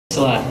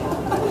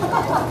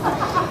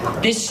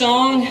This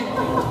song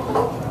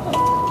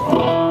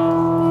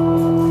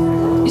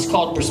is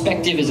called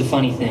Perspective is a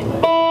Funny Thing.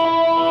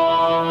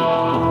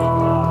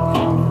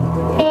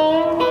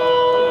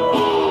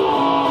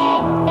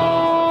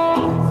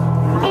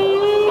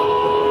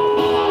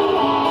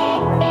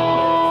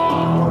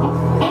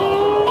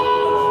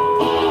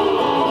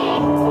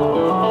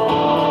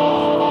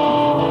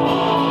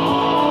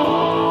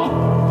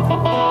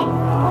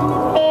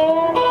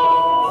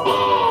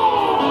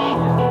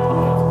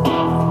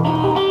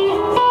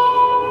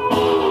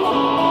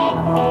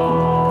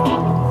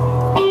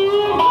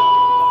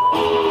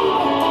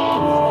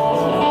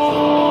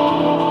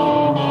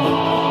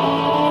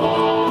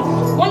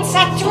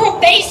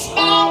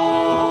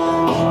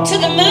 To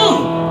the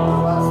moon.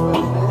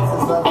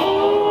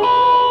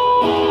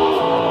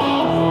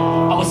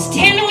 I was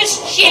 10, it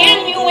was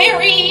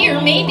January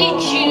or maybe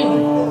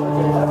June.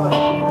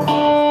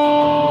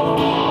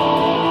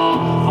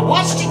 I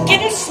watched it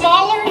getting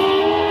smaller.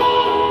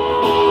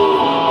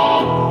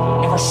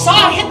 Never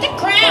saw it hit the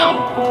ground.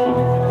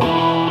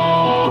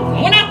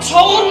 When I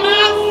told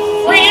my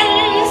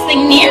friends, they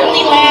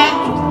nearly laughed.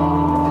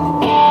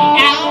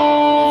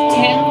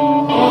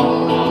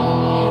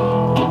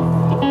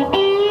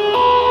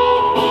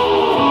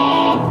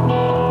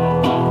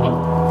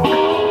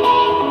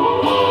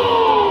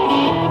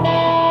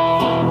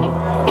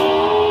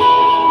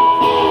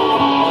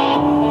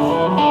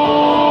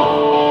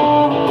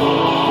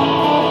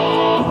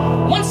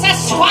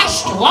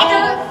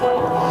 Lover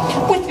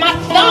with my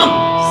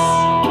thumbs.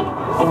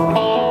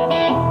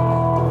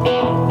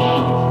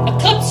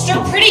 Eclipsed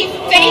her pretty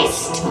face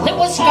till it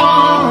was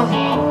gone.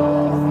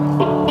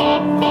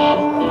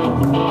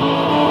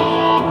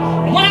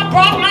 When I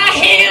brought my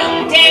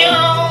hand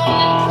down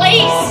and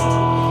placed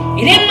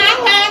it in my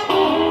lap,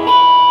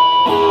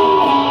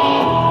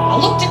 I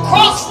looked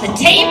across the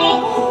table.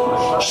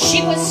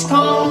 She was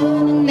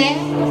gone, and that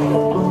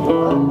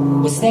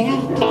was that.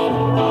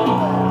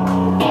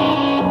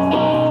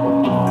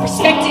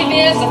 Perspective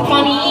is a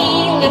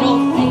funny little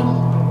thing.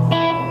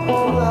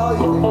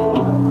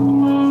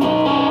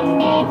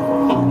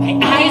 My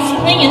eyes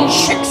playing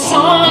tricks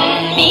on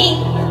me.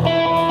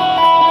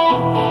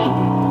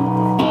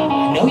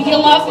 I know you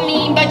love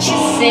me, but you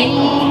say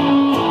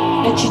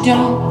that you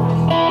don't.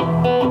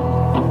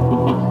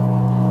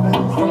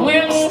 From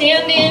where I'm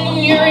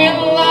standing, you're in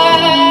love.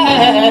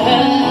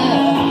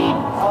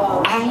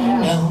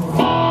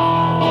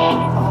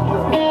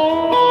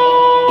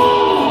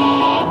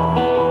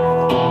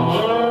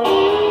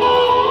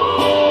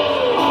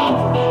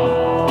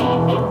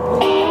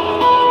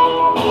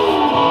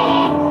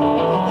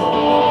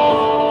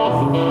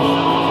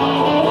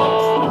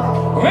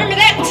 Remember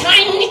that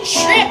time you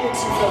tripped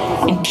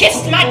and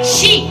kissed my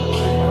cheek?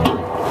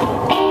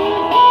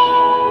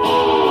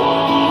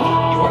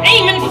 You were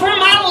aiming for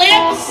my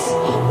lips,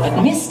 but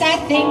missed, I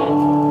think.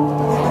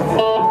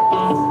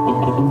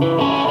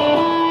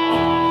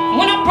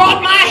 When I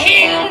brought my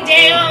hand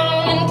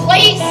down and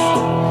placed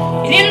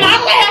it in my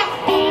lap,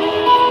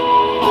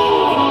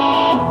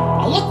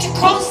 I looked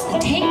across the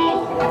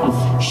table.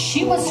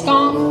 She was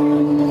gone,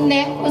 and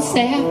that was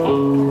that.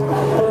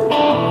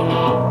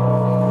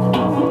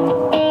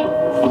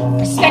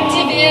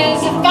 Perspective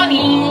is a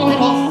funny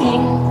little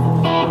thing.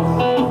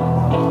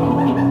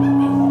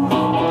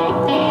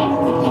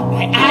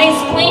 My eyes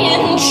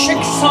playing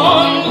tricks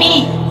on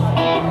me.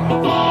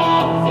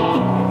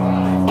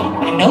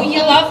 I know you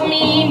love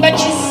me, but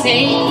you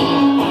say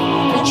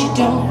that you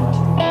don't.